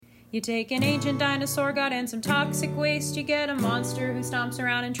You take an ancient dinosaur god and some toxic waste. You get a monster who stomps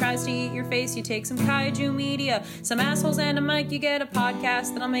around and tries to eat your face. You take some kaiju media, some assholes and a mic. You get a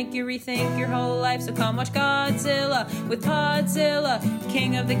podcast that'll make you rethink your whole life. So come watch Godzilla with Podzilla,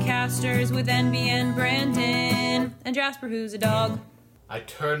 king of the casters with Envy and Brandon, and Jasper who's a dog. I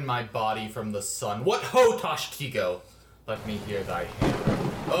turn my body from the sun. What ho, Toshtigo? Let me hear thy hammer.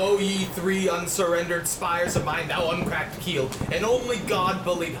 O ye three unsurrendered spires of mine, thou uncracked keel, and only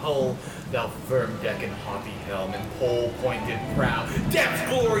God-bullied hull, thou firm deck and haughty helm, and pole-pointed prow, death's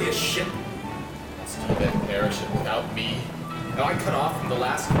glorious ship! Must ye then perish without me? Now I cut off from the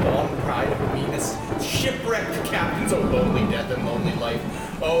last long pride of the meanest, shipwrecked captains, O lonely death and lonely life.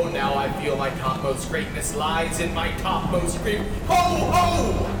 Oh, now I feel my topmost greatness lies in my topmost grief. Ho,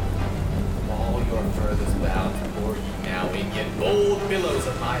 ho! All your furthest bound pour ye now in yet bold billows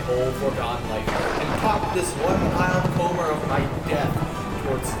of my whole foregone life, and pop this one-piled comber of my death.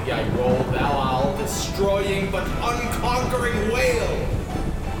 Towards thee I roll, thou owl, destroying but unconquering whale.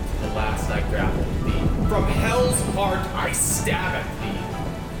 To the last I grapple with thee, from hell's heart I stab at thee.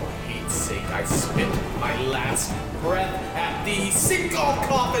 For hate's sake I spit my last breath at thee. Sink all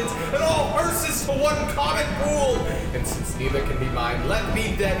coffins and all hearses to one common pool. And since neither can be mine, let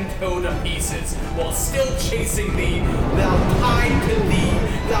me then tow to pieces, while still chasing thee, thou pine to thee,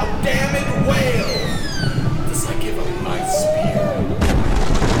 thou damned whale. Thus I give up my spear.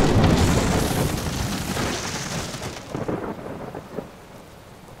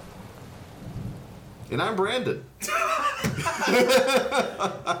 And I'm Brandon.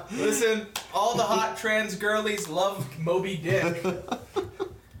 Listen, all the hot trans girlies love Moby Dick.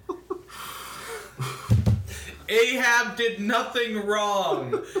 Ahab did nothing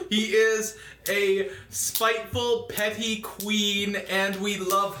wrong. He is a spiteful, petty queen, and we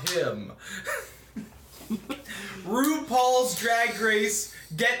love him. RuPaul's Drag Race,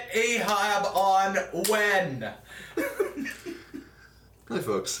 get Ahab on when? Hi,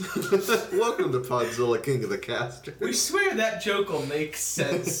 folks. Welcome to Podzilla, King of the Casters. We swear that joke will make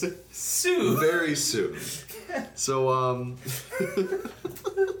sense soon. Very soon. So,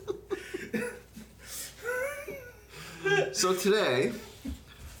 So today,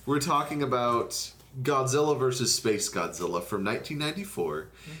 we're talking about Godzilla vs. Space Godzilla from 1994,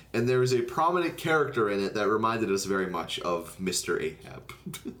 and there is a prominent character in it that reminded us very much of Mr. Ahab.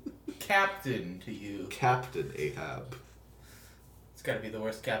 Captain to you. Captain Ahab. It's gotta be the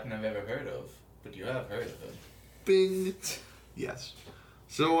worst captain I've ever heard of, but you have heard of him. Bing. Yes.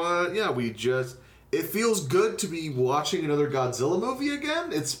 So, it feels good to be watching another Godzilla movie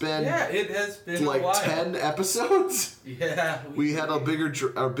again. It's been... Yeah, it has been like a while. 10 episodes. Yeah. We had a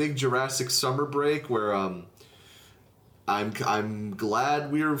big Jurassic summer break where, I'm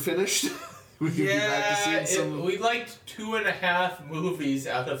glad we were finished. We can be back to seeing some... we liked 2.5 movies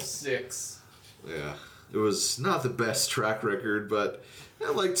out of 6. Yeah. It was not the best track record, but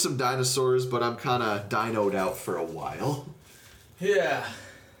I liked some dinosaurs, but I'm kind of dinoed out for a while. Yeah.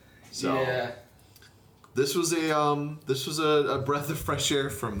 So, yeah. This was a breath of fresh air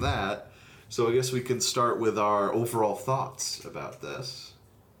from that. So I guess we can start with our overall thoughts about this.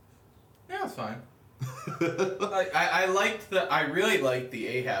 Yeah, it's fine. I really liked the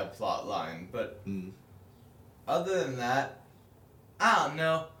Ahab plot line, but other than that, I don't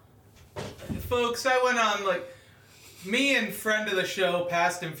know. Folks, I went on, me and friend of the show,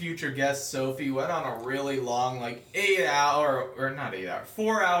 past and future guest Sophie, went on a really long, 4-hour,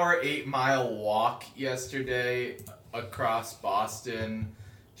 8-mile walk yesterday across Boston,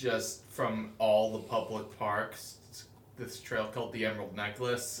 just from all the public parks. This trail called the Emerald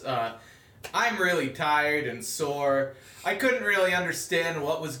Necklace. I'm really tired and sore. I couldn't really understand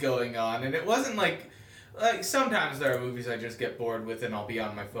what was going on, and it wasn't like sometimes there are movies I just get bored with and I'll be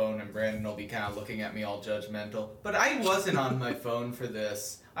on my phone and Brandon will be kind of looking at me all judgmental. But I wasn't on my phone for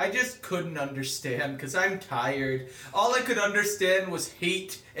this. I just couldn't understand because I'm tired. All I could understand was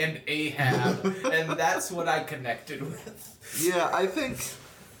hate and Ahab, and that's what I connected with. Yeah, I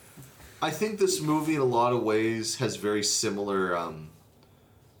think this movie in a lot of ways has very similar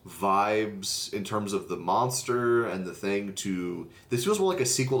vibes in terms of the monster and the thing to... This feels more like a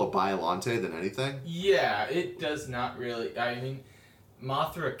sequel to Biollante than anything. Yeah, it does not really... I mean,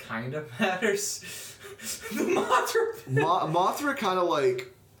 Mothra kind of matters. The Mothra... Mothra kind of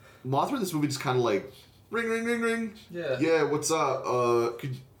like... Mothra in this movie just kind of like... Ring, ring, ring, ring. Yeah. Yeah, what's up?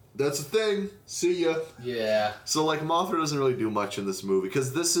 That's a thing. See ya. Yeah. So, Mothra doesn't really do much in this movie,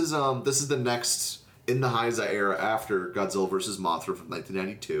 because this is the next... in the Heisei era after Godzilla vs. Mothra from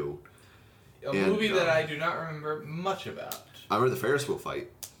 1992. A movie that I do not remember much about. I remember the Ferris wheel fight.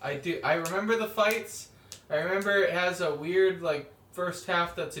 I do. I remember the fights. I remember it has a weird, first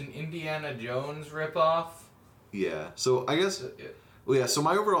half that's an Indiana Jones ripoff. Yeah. So I guess. Well, yeah. So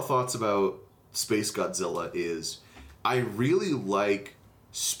my overall thoughts about Space Godzilla is, I really like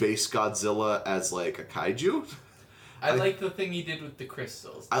Space Godzilla as like a kaiju. I like the thing he did with the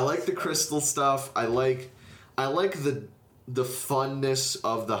crystals. I like the crystal stuff. I like the funness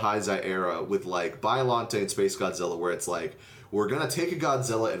of the Heisei era with like Biollante and Space Godzilla, where it's like, we're gonna take a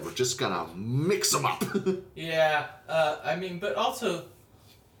Godzilla and we're just gonna mix them up. Yeah, I mean, but also,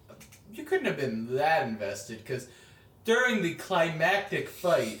 you couldn't have been that invested, because during the climactic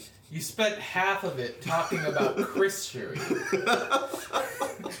fight, you spent half of it talking about Christery.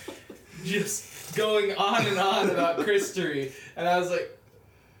 Just going on and on about Christery, and I was like,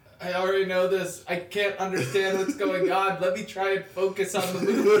 I already know this. I can't understand what's going on. Let me try and focus on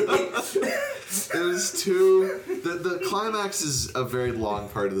the movie. It was too... The climax is a very long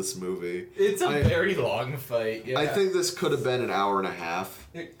part of this movie. It's a very long fight, yeah. I think this could have been an hour and a half.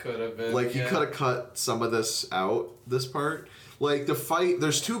 It could have been, Like, you could have cut some of this out, this part. Like, the fight...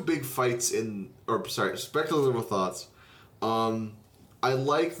 There's two big fights in... Or, sorry, speculative thoughts. I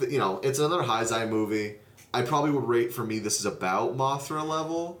like that, it's another Heisei movie. I probably would rate, for me, this is about Mothra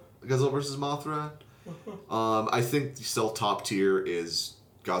level. Godzilla vs. Mothra. I think still top tier is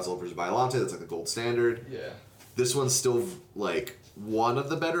Godzilla vs. Biollante. That's like the gold standard. Yeah. This one's still like one of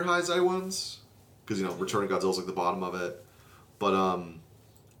the better Heisei ones, because Return of Godzilla's like the bottom of it. But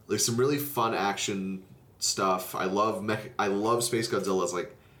like some really fun action stuff. I love Space Godzilla. It's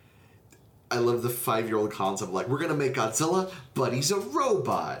like, I love the 5-year-old concept of like, we're gonna make Godzilla, but he's a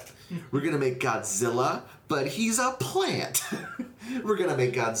robot. We're gonna make Godzilla, but he's a plant. We're gonna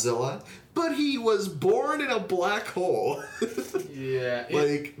make Godzilla, but he was born in a black hole. Yeah.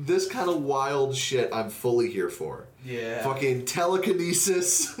 Like, this kind of wild shit I'm fully here for. Yeah. Fucking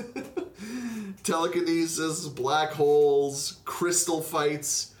telekinesis. Telekinesis, black holes, crystal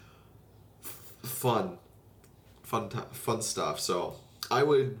fights. Fun stuff. So, I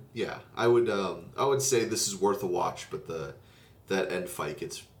would say this is worth a watch, but that end fight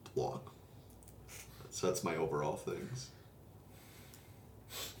gets long. So that's my overall things.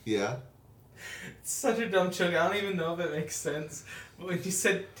 Yeah? It's such a dumb joke. I don't even know if it makes sense. But when you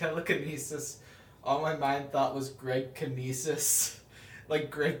said telekinesis, all my mind thought was Greg Kinesis. Like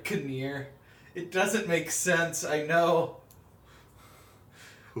Greg Kinnear. It doesn't make sense, I know.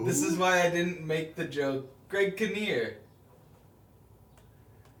 Who? This is why I didn't make the joke. Greg Kinnear.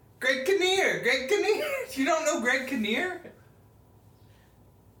 Greg Kinnear! Greg Kinnear! You don't know Greg Kinnear?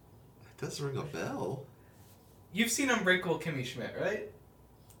 It doesn't ring a bell. You've seen Unbreakable Kimmy Schmidt, right?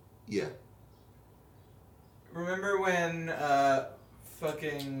 Yeah. Remember when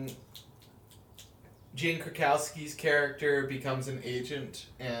fucking Jane Krakowski's character becomes an agent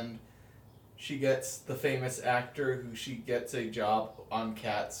and she gets the famous actor who she gets a job on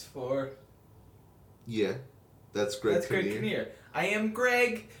Cats for? Yeah. That's Greg Kinnear. Greg Kinnear. I am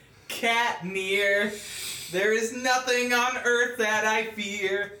Greg Catnear. There is nothing on earth that I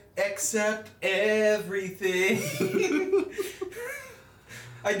fear except everything.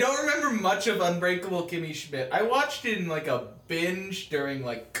 I don't remember much of Unbreakable Kimmy Schmidt. I watched it in like a binge during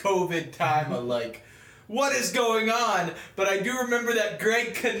like COVID time of like, what is going on? But I do remember that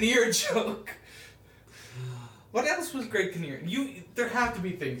Greg Kinnear joke. What else was Greg Kinnear? There have to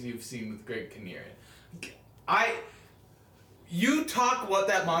be things you've seen with Greg Kinnear. You talk What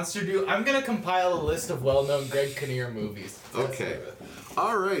That Monster Do. I'm gonna compile a list of well-known Greg Kinnear movies. Okay.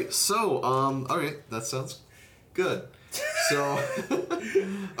 All right. So, that sounds good. So,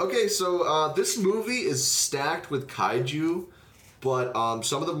 okay. So, this movie is stacked with kaiju, but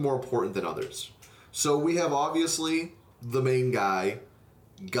some of them more important than others. So we have obviously the main guy,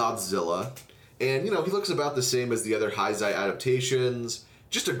 Godzilla, and he looks about the same as the other Heisei adaptations.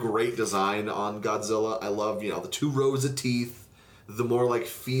 Just a great design on Godzilla. I love the 2 rows of teeth, the more like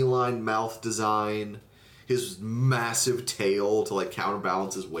feline mouth design, his massive tail to like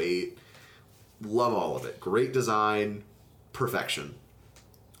counterbalance his weight. Love all of it. Great design, perfection.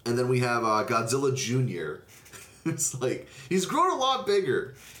 And then we have Godzilla Jr. It's like he's grown a lot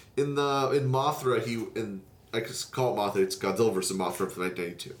bigger. In Mothra, I just call it Mothra. It's Godzilla vs. Mothra from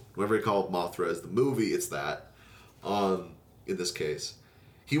 1992. Whenever you call it Mothra as the movie, it's that. In this case,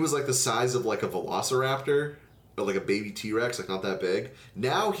 he was like the size of like a velociraptor or like a baby T-Rex, like not that big.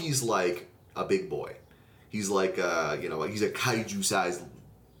 Now he's like a big boy. He's like he's a kaiju-sized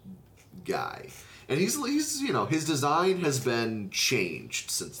guy, and he's his design has been changed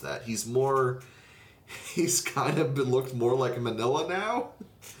since that. He's kind of looked more like Manila now.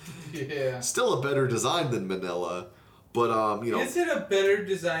 Yeah. Still a better design than Manila. But Is it a better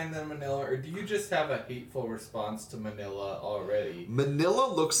design than Manila, or do you just have a hateful response to Manila already?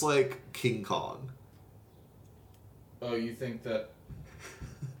 Manila looks like King Kong. Oh, you think that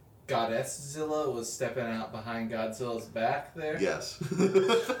Goddess-zilla was stepping out behind Godzilla's back there? Yes.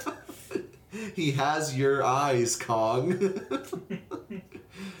 He has your eyes, Kong.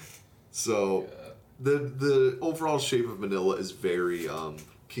 So, the overall shape of Manila is very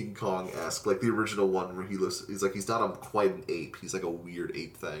King Kong-esque, like the original one where he's not quite an ape. He's like a weird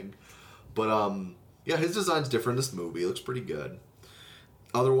ape thing. But yeah, his design's different in this movie. It looks pretty good.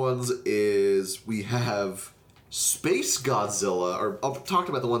 Other ones is we have Space Godzilla, or I've talked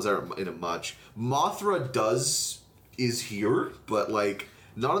about the ones that aren't in it much. Mothra is here, but like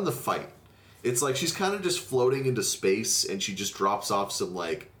not in the fight. It's like she's kind of just floating into space, and she just drops off some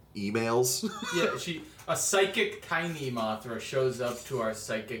like emails. Yeah, a psychic tiny Mothra shows up to our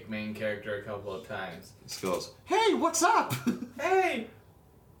psychic main character a couple of times. Just goes, "Hey, what's up?" Hey,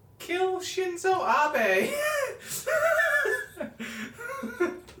 kill Shinzo Abe.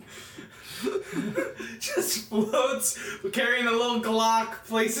 Just floats, carrying a little Glock,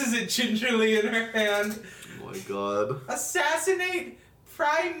 places it gingerly in her hand. Oh my god. Assassinate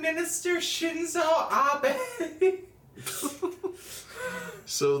Prime Minister Shinzo Abe.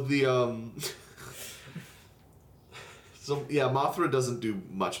 So Mothra doesn't do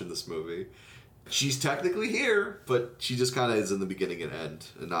much in this movie. She's technically here, but she just kind of is in the beginning and end,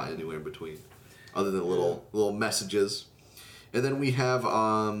 and not anywhere in between, other than little messages. And then we have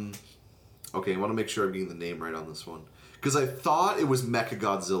okay, I want to make sure I'm getting the name right on this one, because I thought it was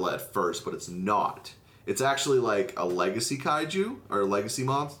Mechagodzilla at first, but it's not. It's actually like a legacy kaiju or legacy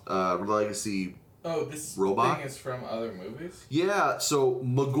legacy. Oh, this robot thing is from other movies? Yeah, so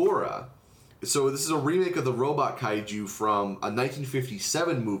Megora. So this is a remake of the robot kaiju from a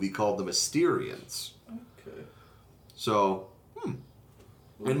 1957 movie called The Mysterians. Okay. So, and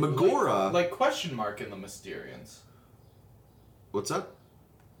Megora... Like question mark in The Mysterians. What's that?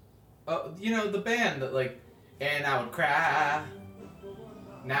 You know, the band that like, and I would cry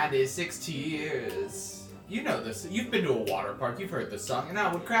 96 tears. You know this. You've been to a water park. You've heard this song. And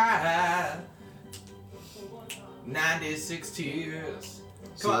I would cry 96 tears.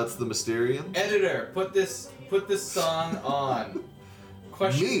 So that's The Mysterians? Editor, put this song on.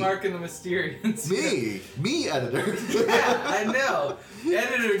 Question mark in The Mysterians. Me, editor. Yeah, I know.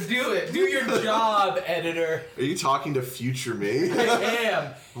 Editor, do it. Do your job, editor. Are you talking to future me? I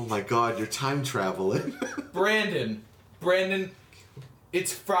am. Oh my god, you're time traveling. Brandon,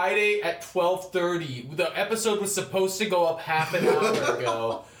 it's Friday at 12:30. The episode was supposed to go up half an hour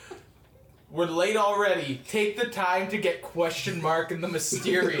ago. We're late already. Take the time to get question mark in The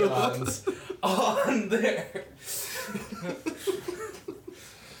Mysterions on there.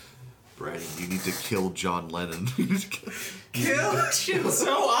 Brandon, you need to kill John Lennon. Kill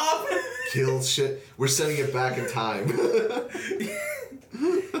Shinzo Abe. Kill shit. We're sending it back in time.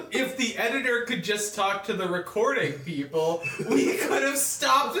 If the editor could just talk to the recording people, we could have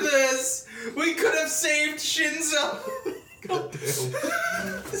stopped this. We could have saved Shinzo. God damn.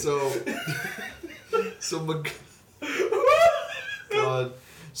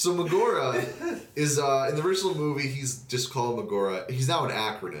 So Megora is in the original movie. He's just called Megora. He's now an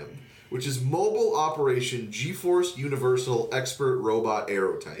acronym, which is Mobile Operation G-Force Universal Expert Robot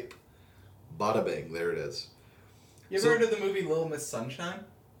Aerotype. Bada bing, there it is. You ever heard of the movie Little Miss Sunshine?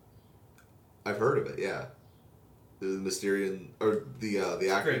 I've heard of it, yeah. The Mysterian, or the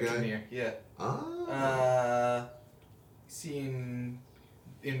actor Greg guy? Kinnear, yeah. Ah. Seen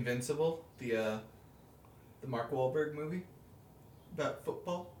Invincible, the Mark Wahlberg movie about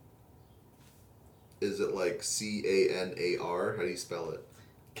football? Is it like Canar? How do you spell it?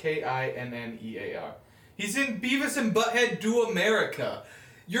 Kinnear. He's in Beavis and Butthead Do America.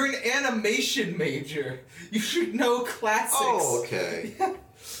 You're an animation major. You should know classics. Oh, okay.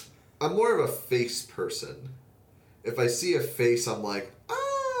 I'm more of a face person. If I see a face, I'm like,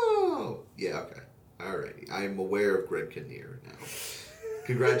 oh, yeah, okay. Alrighty. I am aware of Greg Kinnear now.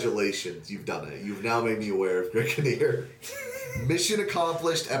 Congratulations, you've done it. You've now made me aware of Greg Kinnear. Mission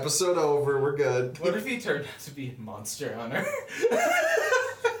accomplished, episode over, we're good. What if he turned out to be Monster Hunter?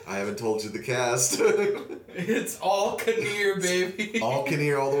 I haven't told you the cast. It's all Kinnear, baby. All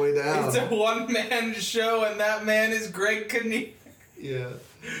Kinnear all the way down. It's a one-man show, and that man is Greg Kinnear. Yeah.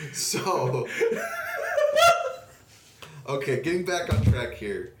 So... Okay, getting back on track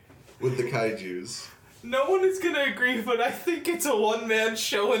here with the kaijus. No one is gonna agree, but I think it's a one-man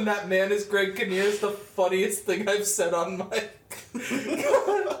show, and that man is Greg Kinnear is the funniest thing I've said on mic.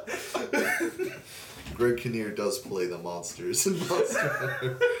 Greg Kinnear does play the monsters in Monster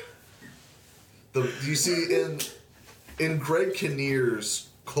Hunter. You see in Greg Kinnear's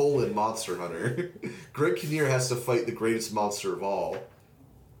Monster Hunter, Greg Kinnear has to fight the greatest monster of all,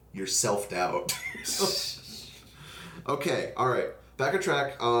 your self-doubt. Okay, alright. Back on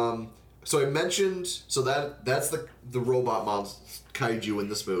track. So I mentioned, that's the robot kaiju in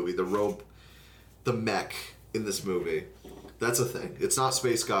this movie, the mech in this movie. That's a thing. It's not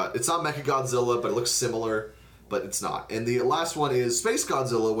it's not Mechagodzilla, but it looks similar, but it's not. And the last one is Space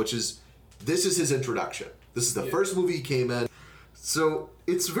Godzilla, this is his introduction. This is the first movie he came in. So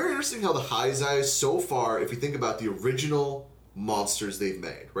it's very interesting how the Heisei so far, if you think about the original monsters they've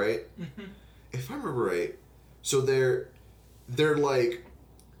made, right? Mm-hmm. If I remember right, so they're like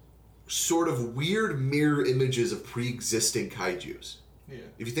sort of weird mirror images of pre-existing kaijus. Yeah.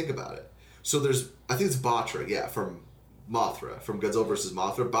 If you think about it. So I think it's Batra, from Mothra, from Godzilla vs.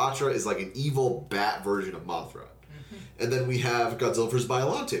 Mothra. Batra is like an evil bat version of Mothra. Mm-hmm. And then we have Godzilla vs.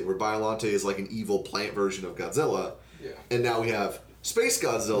 Biollante, where Biollante is like an evil plant version of Godzilla. Yeah. And now we have Space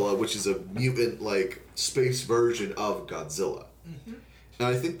Godzilla, which is a mutant, like, space version of Godzilla. Mm-hmm. And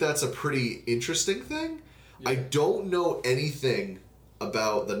I think that's a pretty interesting thing. Yeah. I don't know anything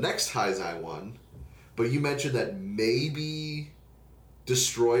about the next Heisei one, but you mentioned that maybe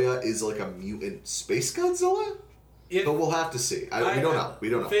Destroya is like a mutant Space Godzilla? But we'll have to see. We don't know. We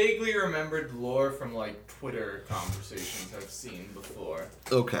don't know. Vaguely remembered lore from like Twitter conversations I've seen before.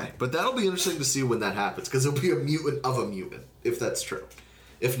 Okay, but that'll be interesting to see when that happens, because it'll be a mutant of a mutant, if that's true.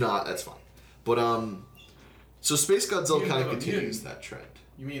 If not, that's fine. But so Space Godzilla kind of continues that trend.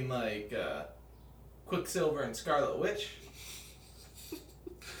 You mean like Quicksilver and Scarlet Witch?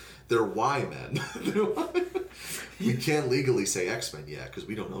 They're Y-Men. We can't legally say X-Men yet because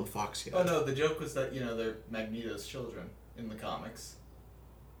we don't own Fox yet. Oh no, the joke was that, they're Magneto's children in the comics.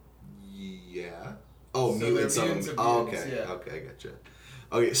 Yeah. Oh, so mutants of them. Oh, okay. Yeah. Okay, I gotcha.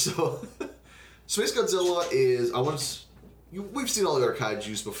 Okay, so Space Godzilla is... we've seen all the other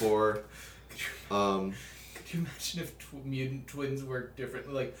kaijus before. Could you imagine if mutant twins worked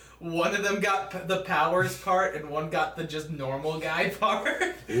differently? Like, one of them got the powers part and one got the just normal guy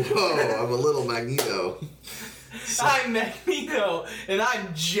part? Whoa, I'm a little Magneto. I'm Magneto, and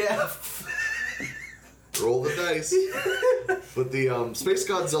I'm Jeff. Roll the dice. But the Space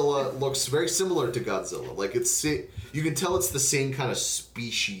Godzilla looks very similar to Godzilla. Like, you can tell it's the same kind of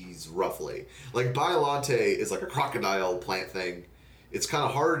species, roughly. Like, Biollante is like a crocodile plant thing. It's kind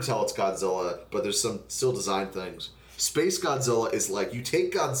of harder to tell it's Godzilla, but there's some still design things. Space Godzilla is like, you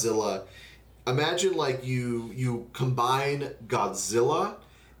take Godzilla, imagine like you combine Godzilla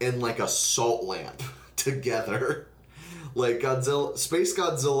and like a salt lamp together. Like Space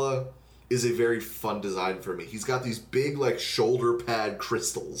Godzilla is a very fun design for me. He's got these big like shoulder pad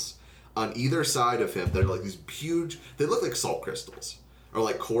crystals on either side of him. They're like these huge, they look like salt crystals, or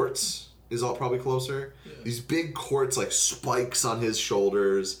like quartz. Is all probably closer. Yeah. These big quartz like spikes on his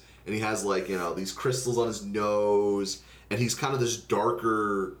shoulders, and he has like these crystals on his nose, and he's kind of this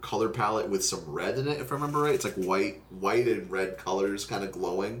darker color palette with some red in it, if I remember right. It's like white and red colors kind of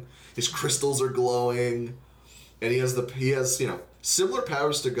glowing. His crystals are glowing, and he has similar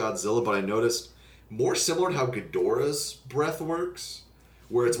powers to Godzilla, but I noticed more similar to how Ghidorah's breath works,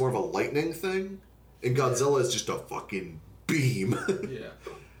 where it's more of a lightning thing, and Godzilla is just a fucking beam. Yeah.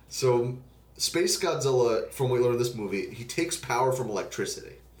 So, Space Godzilla, from what we learned in this movie, he takes power from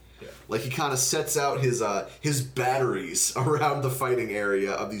electricity. Yeah. Like, he kind of sets out his batteries around the fighting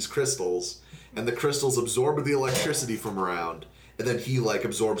area of these crystals, and the crystals absorb the electricity from around, and then he, like,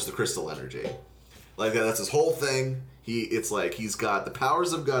 absorbs the crystal energy. Like, that's his whole thing. It's like, he's got the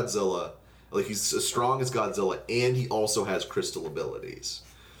powers of Godzilla, like, he's as strong as Godzilla, and he also has crystal abilities.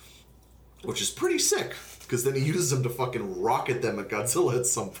 Which is pretty sick. Because then he uses them to fucking rocket them at Godzilla at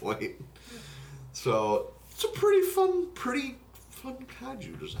some point. So, it's a pretty fun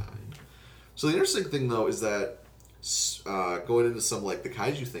kaiju design. So the interesting thing, though, is that, going into some, like, the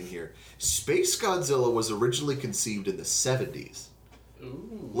kaiju thing here, Space Godzilla was originally conceived in the 70s.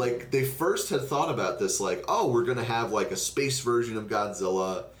 Ooh. Like, they first had thought about this, like, oh, we're gonna have, like, a space version of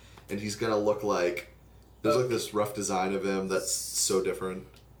Godzilla, and he's gonna look like... There's, like, this rough design of him that's so different.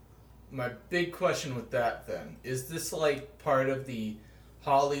 My big question with that, then, is this, like, part of the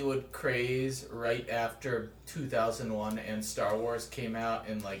Hollywood craze right after 2001 and Star Wars came out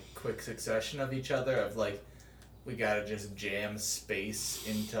in, like, quick succession of each other, of, like, we gotta just jam space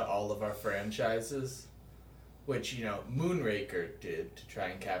into all of our franchises? Which, Moonraker did to try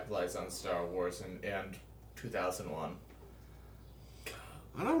and capitalize on Star Wars and 2001.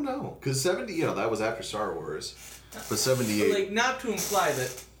 I don't know. Because 70, that was after Star Wars. But 78... But, like, not to imply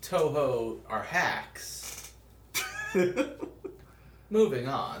that Toho are hacks. Moving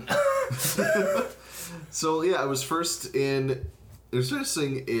on. So yeah, it was first in.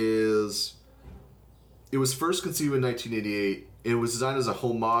 Interesting is, it was first conceived in 1988. And it was designed as a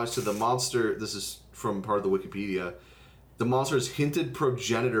homage to the monster. This is from part of the Wikipedia. The monster's hinted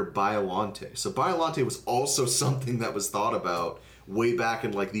progenitor Biollante. So Biollante was also something that was thought about way back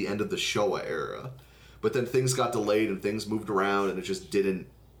in like the end of the Showa era. But then things got delayed and things moved around and it just didn't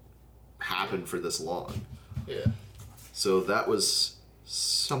happen for this long. Yeah. So that was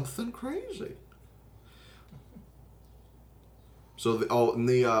something crazy. So by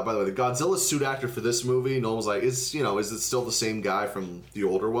the way, the Godzilla suit actor for this movie, no one was like, is it still the same guy from the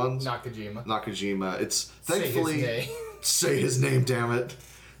older ones? Nakajima. It's thankfully Say his name. Say his name, damn it.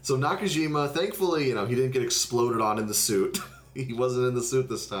 So Nakajima, thankfully, he didn't get exploded on in the suit. He wasn't in the suit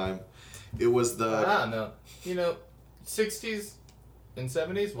this time. It was the... I don't know. 60s and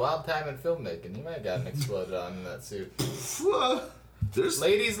 70s, wild time in filmmaking. He might have gotten exploded on in that suit.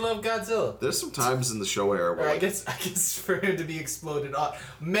 Ladies love Godzilla. There's some times in the show era where... I guess for him to be exploded on...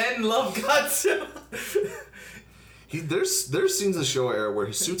 Men love Godzilla! There's scenes in the show era where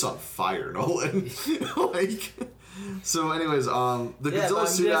his suit's on fire, Nolan. So anyways, the Godzilla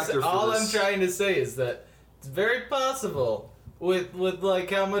suit actor for this... All I'm trying to say is that it's very possible... With like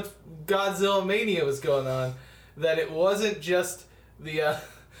how much Godzilla mania was going on, that it wasn't just the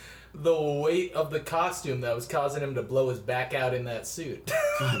weight of the costume that was causing him to blow his back out in that suit.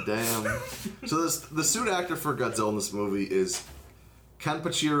 God damn. So the suit actor for Godzilla in this movie is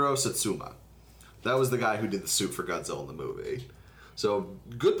Kanpachiro Satsuma. That was the guy who did the suit for Godzilla in the movie. So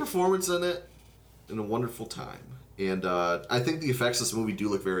good performance in it, and a wonderful time. And I think the effects of this movie do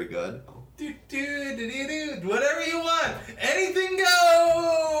look very good. Whatever you want, anything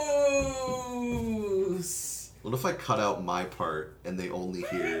goes. What if I cut out my part and they only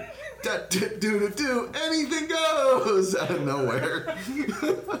hear anything goes out of nowhere?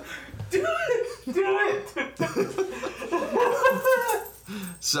 Do it.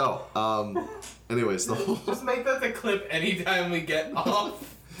 So, anyways, the whole just make that the clip anytime we get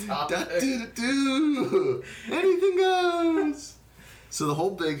off topic. Anything goes. So the whole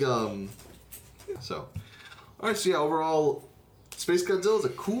big alright, so yeah, overall, Space Godzilla is a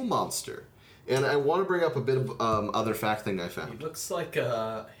cool monster. And I want to bring up a bit of other fact thing I found. He looks like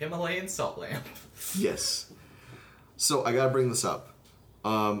a Himalayan salt lamp. Yes. So I gotta bring this up.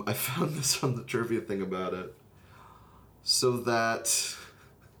 I found this on the trivia thing about it. So this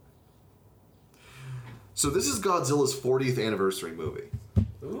is Godzilla's 40th anniversary movie.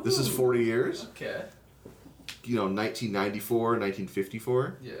 Ooh, this is 40 years. Okay. 1994,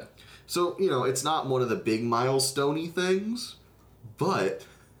 1954. Yeah. So, it's not one of the big milestone-y things, but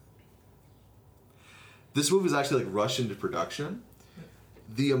this movie is actually rushed into production.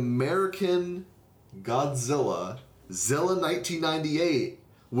 The American Godzilla, Zilla 1998,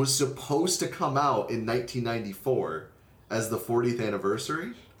 was supposed to come out in 1994 as the 40th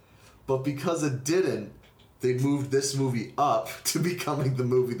anniversary, but because it didn't, they moved this movie up to becoming the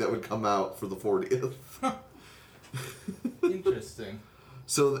movie that would come out for the 40th. Interesting.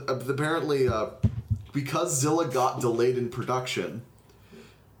 So apparently, because Zilla got delayed in production,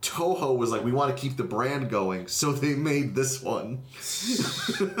 Toho was like, we want to keep the brand going, so they made this one.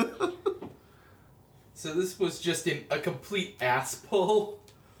 So this was just a complete ass pull?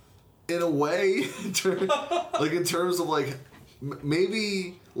 In a way, in terms of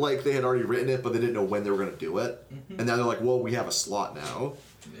maybe they had already written it, but they didn't know when they were going to do it. Mm-hmm. And now they're like, well, we have a slot now.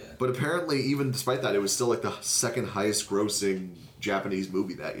 Yeah. But apparently, even despite that, it was still the second highest grossing Japanese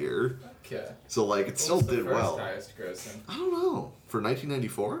movie that year. Okay. So it still did well. Highest grossing? I don't know. For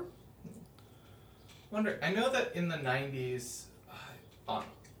 1994? Wonder. I know that in the 90s,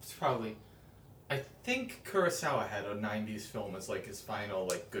 it's probably. I think Kurosawa had a 90s film as his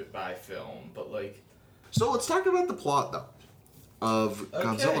final goodbye film, but So let's talk about the plot though, of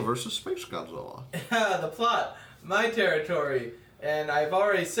Godzilla versus Space Godzilla. The plot, my territory. And I've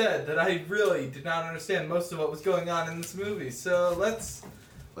already said that I really did not understand most of what was going on in this movie. So let's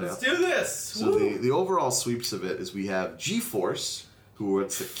do this. So the overall sweeps of it is we have G-Force, who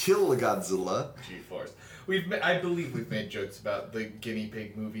wants to kill the Godzilla. G-Force. I believe we've made jokes about the guinea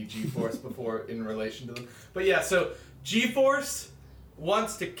pig movie G-Force before in relation to them. But yeah, so G-Force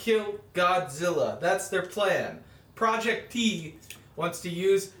wants to kill Godzilla. That's their plan. Project T wants to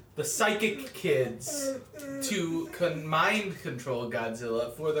use the psychic kids to mind control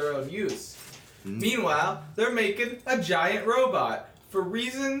Godzilla for their own use. Meanwhile, they're making a giant robot for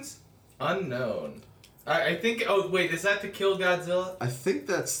reasons unknown. I think... Oh, wait, is that to kill Godzilla? I think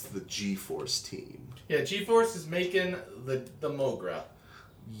that's the G-Force team. Yeah, G-Force is making the Mogra.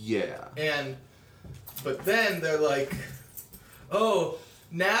 Yeah. But then they're like, oh,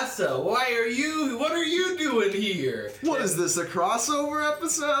 NASA, what are you doing here? What is this, a crossover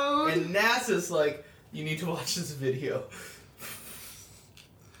episode? And NASA's like, you need to watch this video.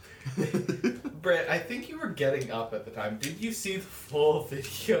 Brett, I think you were getting up at the time. Did you see the full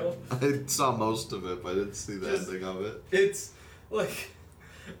video? I saw most of it, but I didn't see the ending of it. It's like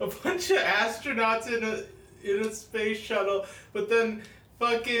a bunch of astronauts in a space shuttle, but then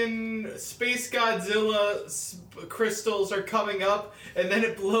fucking Space Godzilla crystals are coming up, and then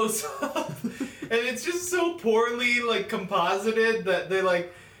it blows up. And it's just so poorly, like, composited that they,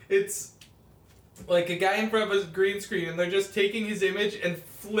 like, it's like a guy in front of a green screen, and they're just taking his image and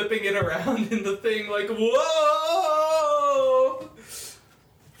flipping it around in the thing, like, whoa!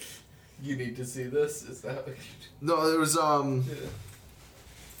 You need to see this? Is that what No, there was, Yeah. Oh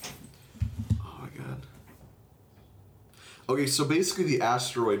my god. Okay, so basically the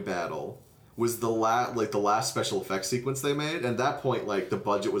asteroid battle was the last special effects sequence they made, and at that point, like, the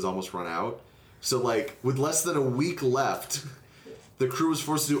budget was almost run out. So, like, with less than a week left, the crew was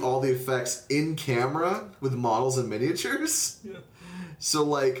forced to do all the effects in camera with models and miniatures. Yeah. So,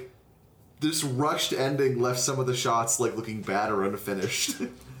 like, this rushed ending left some of the shots, like, looking bad or unfinished.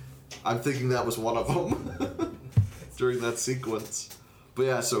 I'm thinking that was one of them during that sequence. But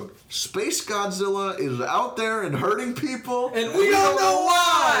yeah, so Space Godzilla is out there and hurting people, And we don't know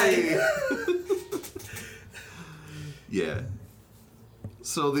why! Yeah.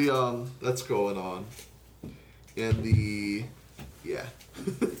 So that's going on. And yeah.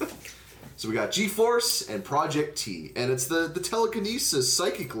 So we got G-Force and Project T, and it's the telekinesis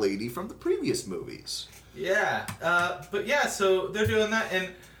psychic lady from the previous movies. Yeah, but yeah, so they're doing that, and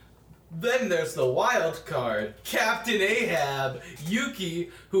then there's the wild card, Captain Ahab, Yuki,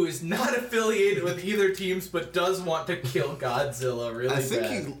 who is not affiliated with either teams, but does want to kill Godzilla really bad. I think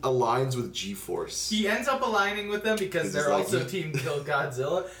he aligns with G-Force. He ends up aligning with them because they're like, also Team Kill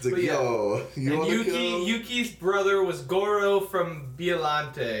Godzilla. It's like, but yeah. yo, you And wanna go? Yuki's brother was Goro from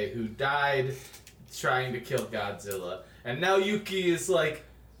Biollante, who died trying to kill Godzilla. And now Yuki is like,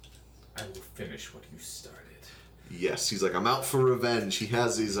 I will finish what you started. Yes, he's like, I'm out for revenge. He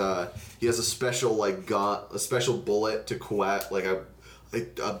has these, he has a special, like, gun, a special bullet to a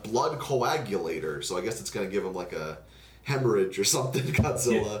blood coagulator. So I guess it's gonna give him, like, a hemorrhage or something,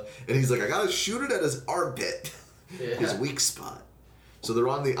 Godzilla. And he's like, I gotta shoot it at his armpit. Yeah. His weak spot. So they're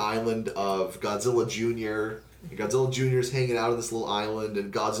on the island of Godzilla Jr. And Godzilla Jr. is hanging out on this little island,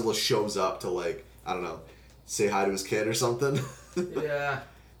 and Godzilla shows up to, like, I don't know, say hi to his kid or something. Yeah.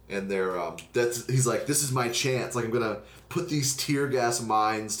 And he's like, this is my chance. Like, I'm gonna put these tear gas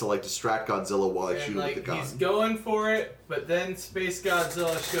mines to, like, distract Godzilla while I shoot him with the gun. He's going for it, but then Space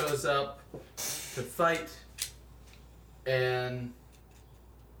Godzilla shows up to fight, and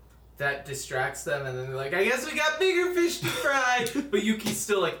that distracts them, and then they're like, I guess we got bigger fish to fry! But Yuki's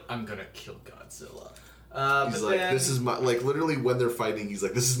still like, I'm gonna kill Godzilla. He's like, this is my, like, literally when they're fighting, he's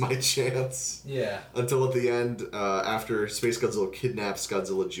like, this is my chance. Yeah. Until at the end, after Space Godzilla kidnaps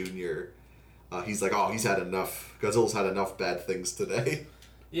Godzilla Jr., he's like, oh, he's had enough. Godzilla's had enough bad things today.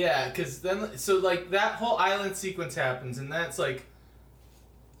 Yeah, because then, so, like, that whole island sequence happens, and that's like,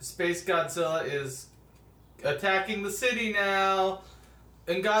 Space Godzilla is attacking the city now,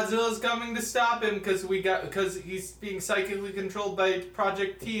 and Godzilla's coming to stop him because he's being psychically controlled by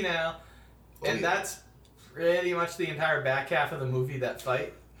Project T now, and that's pretty much the entire back half of the movie, that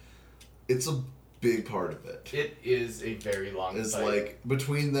fight. It's a big part of it. It is a very long It's fight. like,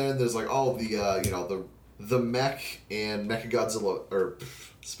 between then, there's like all the, the mech and Mechagodzilla, or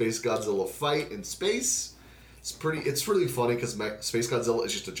Space Godzilla fight in space. It's really funny because Space Godzilla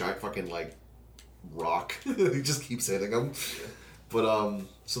is just a giant fucking, like, rock. He just keeps hitting him. But,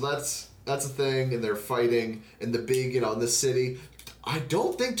 so that's a thing, and they're fighting in the big, in the city. I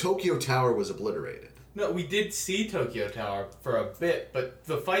don't think Tokyo Tower was obliterated. No, we did see Tokyo Tower for a bit, but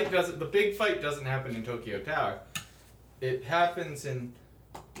the big fight doesn't happen in Tokyo Tower. It happens in,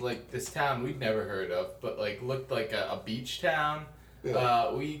 like, this town we'd never heard of, but, like, looked like a beach town.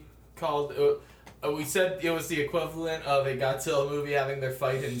 Yeah. We said it was the equivalent of a Godzilla movie having their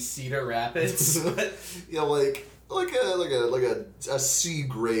fight in Cedar Rapids. But Yeah, like a C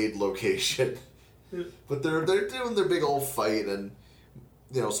grade location. But they're doing their big old fight, and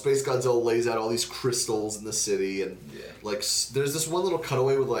Space Godzilla lays out all these crystals in the city, and like there's this one little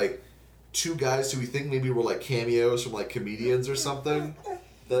cutaway with like two guys who we think maybe were like cameos from like comedians or something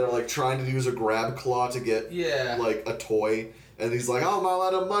that are like trying to use a grab claw to get like a toy. And he's like, oh, I'm all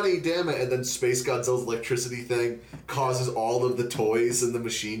out of money, damn it. And then Space Godzilla's electricity thing causes all of the toys in the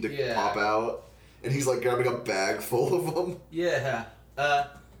machine to pop out. And he's like grabbing a bag full of them. yeah.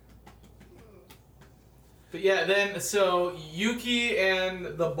 But yeah, then so Yuki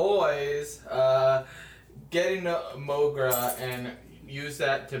and the boys get into Mogra and use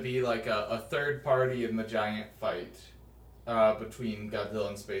that to be like a third party in the giant fight between Godzilla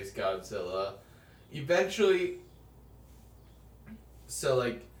and Space Godzilla. Eventually, so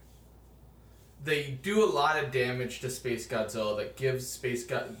like they do a lot of damage to Space Godzilla that gives Space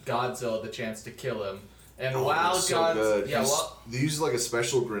Godzilla the chance to kill him. And while good. yeah, They use like a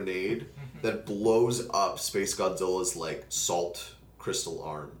special grenade that blows up Space Godzilla's like salt crystal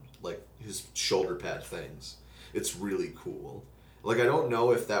arm, like his shoulder pad things. It's really cool. Like I don't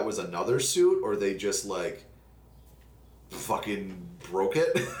know if that was another suit or they just like fucking broke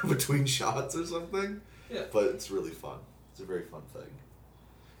it between shots or something. Yeah. But it's really fun. It's a very fun thing.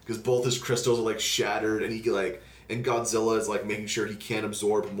 Because both his crystals are like shattered and he like and Godzilla is like making sure he can't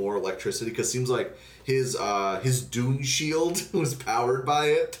absorb more electricity because it seems like his Dune shield was powered by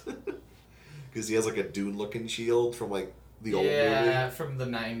it. Because he has like a Dune looking shield from like the old movie. Yeah, from the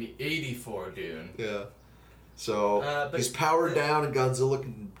 84 Dune. Yeah. So he's powered down and Godzilla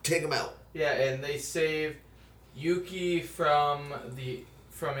can take him out. Yeah, and they save Yuki from the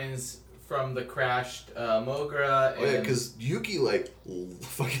crashed Mogra. And Oh yeah, because Yuki like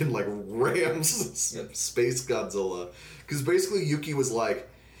fucking like rams Space Godzilla. Because basically Yuki was like,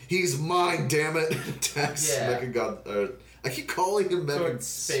 "He's mine, damn it!" Attacks I keep calling him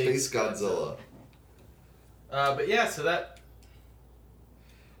Space Godzilla. But yeah, so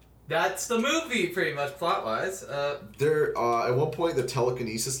that's the movie pretty much plot wise. There at one point the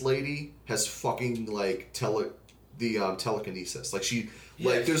telekinesis lady has fucking like telekinesis.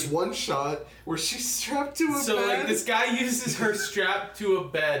 Like there's one shot where she's strapped to a bed. So like this guy uses her strapped to a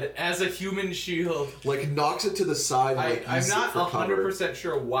bed as a human shield. Like knocks it to the side. And, I'm not 100%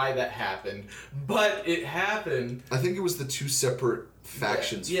 sure why that happened, but it happened. I think it was the two separate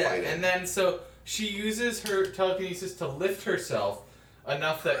factions fighting. And then so she uses her telekinesis to lift herself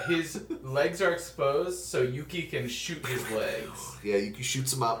enough that his legs are exposed, so Yuki can shoot his legs. Yeah, Yuki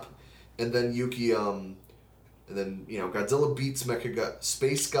shoots him up, and then Godzilla beats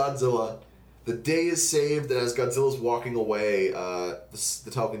Space Godzilla. The day is saved, and as Godzilla's walking away,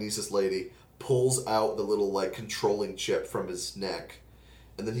 the telekinesis lady pulls out the little like controlling chip from his neck,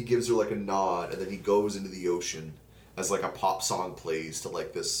 and then he gives her like a nod, and then he goes into the ocean as like a pop song plays to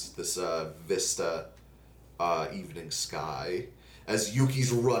like this Vista evening sky. As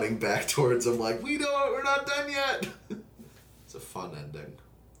Yuki's running back towards him, like, we're not done yet. It's a fun ending.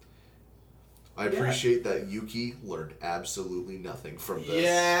 I appreciate that Yuki learned absolutely nothing from this.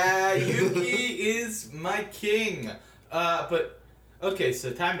 Yeah, Yuki is my king. But okay,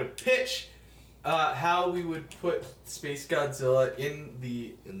 so time to pitch how we would put Space Godzilla in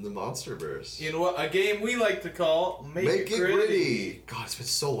the MonsterVerse. In what a game we like to call Make It Gritty. God, it's been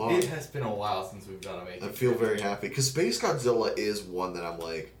so long. It has been a while since we've done a Make It Gritty. I feel very happy because Space Godzilla is one that I'm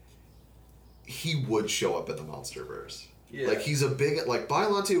like, he would show up in the MonsterVerse. Yeah. Like he's a big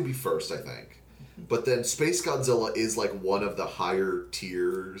Biollante would be first, I think, but then Space Godzilla is like one of the higher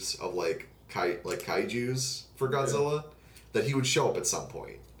tiers of kaiju's for Godzilla that he would show up at some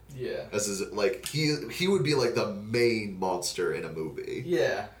point. Yeah. He would be like the main monster in a movie.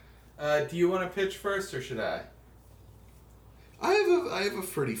 Yeah. Do you want to pitch first or should I? I have a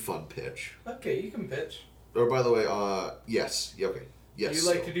pretty fun pitch. Okay, you can pitch. Or by the way, yes. Yeah, okay. Yes. You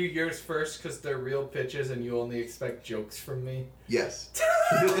like to do yours first because they're real pitches and you only expect jokes from me? Yes.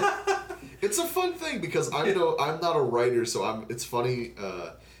 It's a fun thing because I'm not a writer, so it's funny.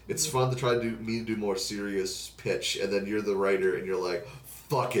 It's fun to try to do more serious pitch, and then you're the writer, and you're like,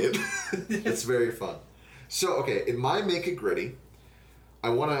 fuck it. It's very fun. So, okay, in my Make It Gritty, I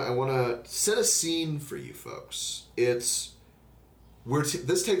wanna set a scene for you folks. This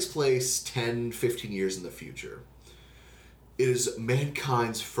takes place 10, 15 years in the future. It is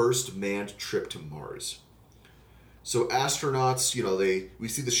mankind's first manned trip to Mars. So astronauts, we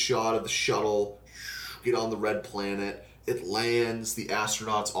see the shot of the shuttle get on the red planet. It lands. The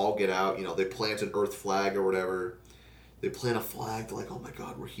astronauts all get out. They plant an Earth flag or whatever. They plant a flag. They're like, oh my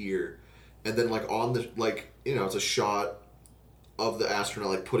God, we're here. And then on the it's a shot of the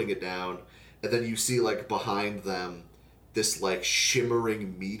astronaut putting it down. And then you see behind them this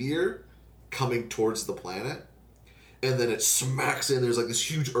shimmering meteor coming towards the planet. And then it smacks in. There's this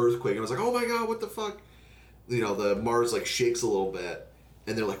huge earthquake. And I was like, oh my God, what the fuck? The Mars shakes a little bit.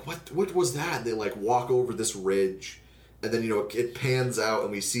 And they're like, what was that? And they walk over this ridge. And then, it pans out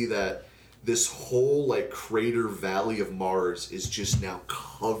and we see that this whole crater valley of Mars is just now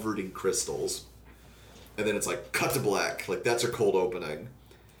covered in crystals. And then it's cut to black. That's our cold opening.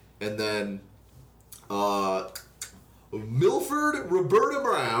 And then Milford Roberta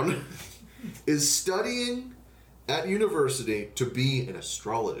Brown is studying at university to be an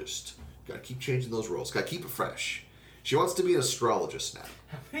astrologist. Gotta keep changing those roles. Gotta keep it fresh. She wants to be an astrologist now.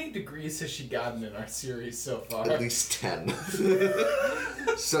 How many degrees has she gotten in our series so far? At least 10.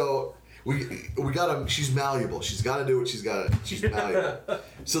 So we gotta. She's malleable. She's gotta do what she's gotta. She's malleable.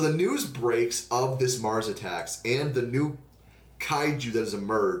 So the news breaks of this Mars attacks and the new kaiju that has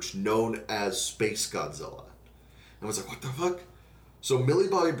emerged, known as Space Godzilla. And I was like, what the fuck? So Millie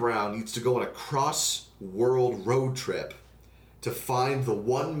Bobby Brown needs to go on a cross-world road trip to find the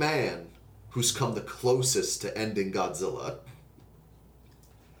one man who's come the closest to ending Godzilla.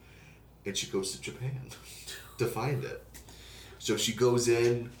 And she goes to Japan to find it. So she goes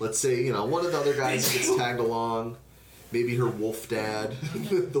in, let's say, one of the other guys gets tagged along. Maybe her wolf dad,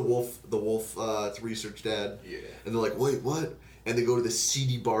 the wolf research dad. Yeah. And they're like, wait, what? And they go to the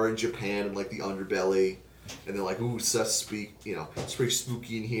seedy bar in Japan and like the underbelly. And they're like, ooh, it's pretty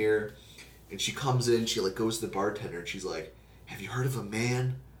spooky in here. And she comes in, she like goes to the bartender and she's like, have you heard of a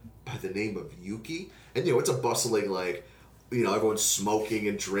man by the name of Yuki? And it's a bustling, like, everyone's smoking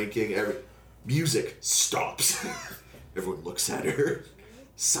and drinking. Music stops. Everyone looks at her.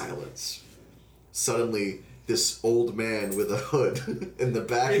 Silence. Suddenly, this old man with a hood in the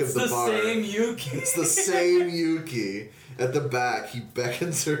back of the bar. It's the same Yuki. It's the same Yuki. At the back, he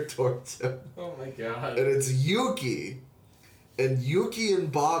beckons her towards him. Oh my god. And it's Yuki. And Yuki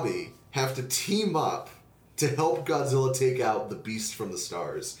and Bobby have to team up to help Godzilla take out the beast from the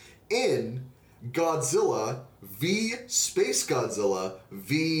stars in Godzilla v Space Godzilla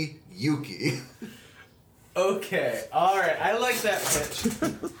v Yuki. Okay, alright, I like that pitch.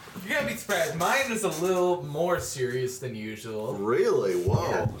 You're gonna be surprised. Mine is a little more serious than usual. Really? Whoa.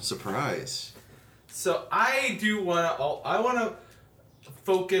 Yeah. Surprise. So I wanna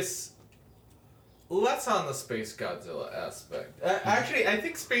focus less on the Space Godzilla aspect. Actually, I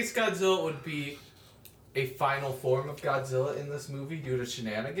think Space Godzilla would be a final form of Godzilla in this movie due to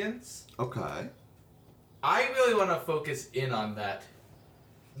shenanigans. Okay. I really want to focus in on that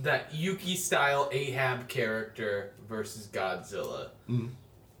Yuki-style Ahab character versus Godzilla. Mm.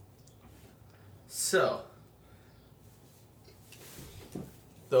 So,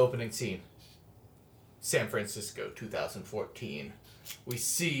 the opening scene. San Francisco, 2014. We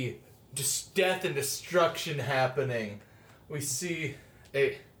see just death and destruction happening. We see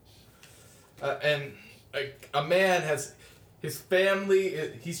a man has his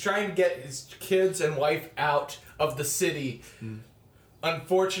family. He's trying to get his kids and wife out of the city. Mm.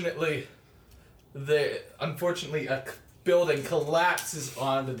 Unfortunately, a building collapses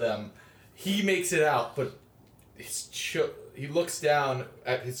onto them. He makes it out, but he looks down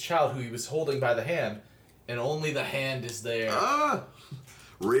at his child, who he was holding by the hand, and only the hand is there.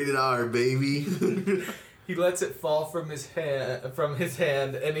 Rated R, baby. He lets it fall from his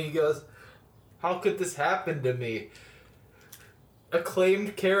hand, and he goes, "How could this happen to me?"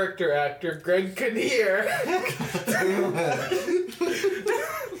 Acclaimed character actor Greg Kinnear.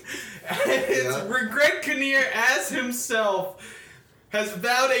 Greg Kinnear as himself has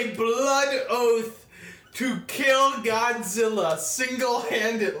vowed a blood oath to kill Godzilla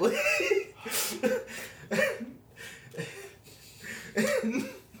single-handedly.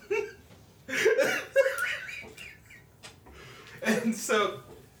 And so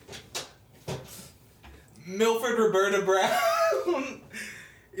Milford Roberta Brown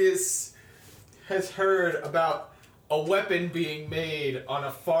has heard about a weapon being made on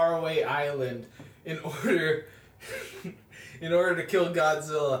a faraway island in order to kill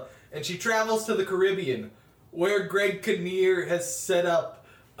Godzilla, and she travels to the Caribbean, where Greg Kinnear has set up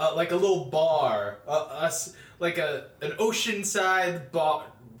like a little bar, like an oceanside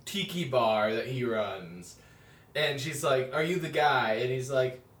tiki bar that he runs. And she's like, "Are you the guy?" And he's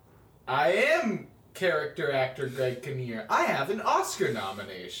like, "I am character actor Greg Kinnear. I have an Oscar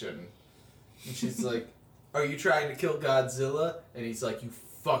nomination." And she's like, "Are you trying to kill Godzilla?" And he's like, "You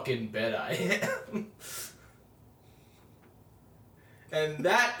fucking bet I am." And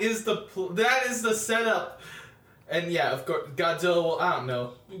that is the setup. And yeah, of course, Godzilla will, I don't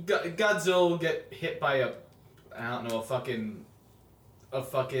know, Godzilla will get hit by a fucking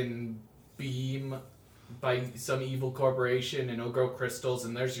beam by some evil corporation, and it'll grow crystals,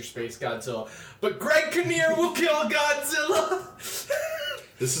 and there's your Space Godzilla. But Greg Kinnear will kill Godzilla!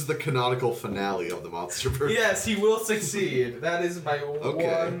 This is the canonical finale of the MonsterVerse. Yes, he will succeed. That is my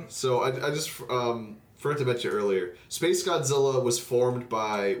one. So I just forgot to mention earlier, Space Godzilla was formed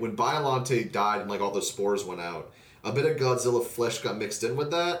by, when Biollante died and like all the spores went out, a bit of Godzilla flesh got mixed in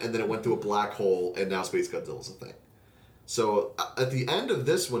with that, and then it went through a black hole, and now Space Godzilla's a thing. So at the end of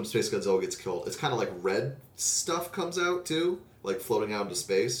this, when Space Godzilla gets killed, it's kind of like red stuff comes out too, like floating out into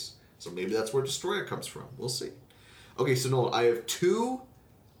space. So maybe that's where Destroyer comes from. We'll see. Okay, so Nolan, I have two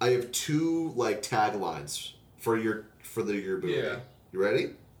like taglines for your movie. Yeah. You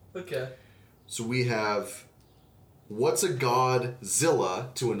ready? Okay. So we have, what's a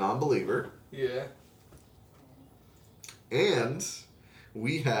Godzilla to a non-believer? Yeah. And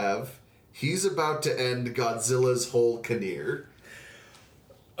we have, he's about to end Godzilla's whole career.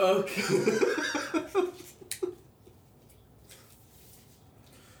 Okay.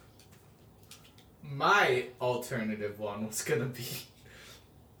 My alternative one was gonna be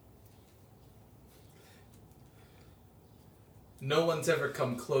no one's ever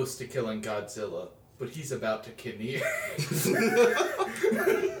come close to killing Godzilla, but he's about to Kinnear.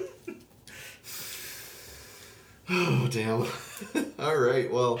 Oh damn! All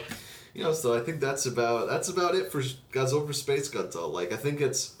right, well, so I think that's about it for Godzilla vs. Space Godzilla. Like I think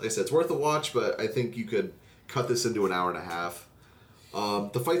it's, like I said, it's worth a watch, but I think you could cut this into an hour and a half.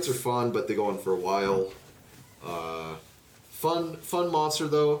 The fights are fun, but they go on for a while. Fun monster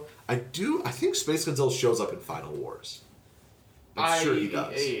though. I think Space Godzilla shows up in Final Wars. I'm sure he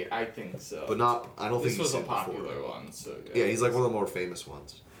does. I think so. But not. I don't think this was he's a popular one. So yeah, he's like one of the more famous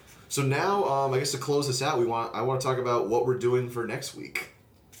ones. So now, I guess to close this out, I want to talk about what we're doing for next week.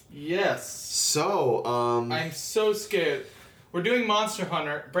 Yes. So, I'm so scared. We're doing Monster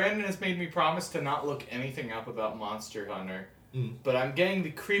Hunter. Brandon has made me promise to not look anything up about Monster Hunter. But I'm getting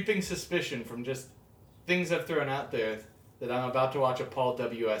the creeping suspicion from just things I've thrown out there that I'm about to watch a Paul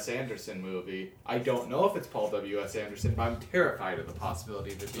W.S. Anderson movie. I don't know if it's Paul W.S. Anderson, but I'm terrified of the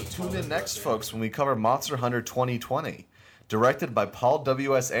possibility that it's Tune in next, folks, when we cover Monster Hunter 2020. Directed by Paul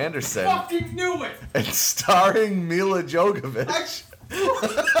W.S. Anderson. Fucking knew it! And starring Mila Jovovich.